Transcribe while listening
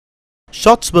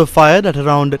Shots were fired at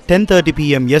around 10:30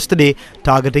 p.m. yesterday,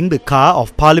 targeting the car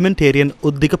of parliamentarian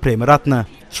Uddika Premaratna.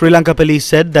 Sri Lanka police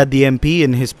said that the MP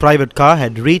in his private car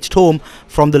had reached home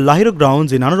from the Lahira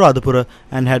grounds in Anuradhapura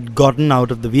and had gotten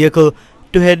out of the vehicle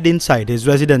to head inside his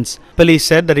residence. Police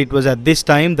said that it was at this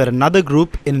time that another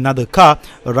group in another car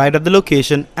arrived at the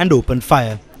location and opened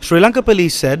fire. Sri Lanka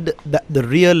police said that the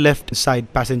rear left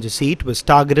side passenger seat was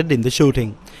targeted in the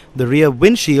shooting. The rear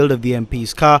windshield of the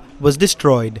MP's car was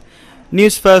destroyed.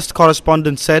 News First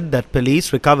correspondent said that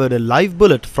police recovered a live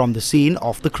bullet from the scene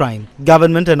of the crime.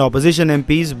 Government and opposition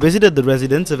MPs visited the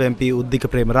residence of MP Uddika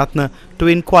Premaratna to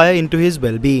inquire into his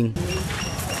well-being.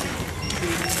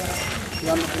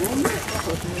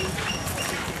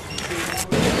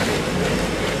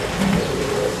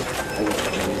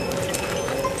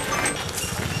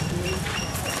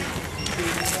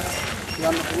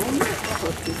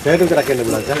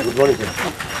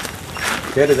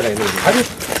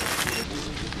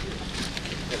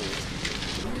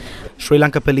 Sri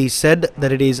Lanka police said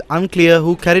that it is unclear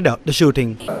who carried out the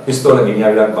shooting. It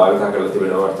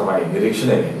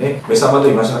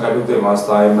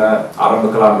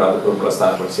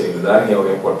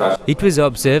was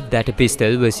observed that a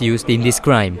pistol was used in this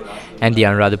crime, and the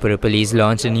Anuradhapura police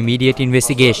launched an immediate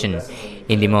investigation.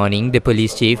 In the morning, the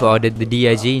police chief ordered the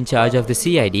DIG in charge of the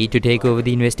CID to take over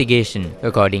the investigation.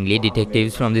 Accordingly,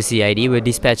 detectives from the CID were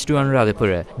dispatched to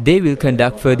Anuradhapura. They will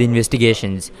conduct further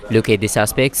investigations, locate the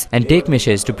suspects and take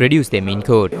measures to produce them in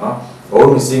court.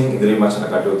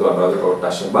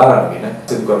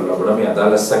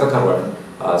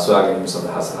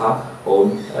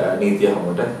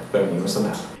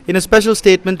 In a special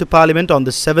statement to Parliament on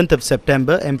the 7th of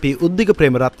September, MP Uddika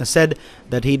Premaratna said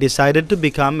that he decided to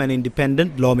become an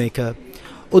independent lawmaker.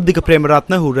 Uddika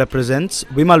Premaratna, who represents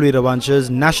Vimal Veeravansha's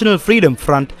National Freedom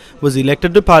Front, was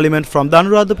elected to Parliament from the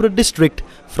Anuradhapura district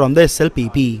from the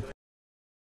SLPP.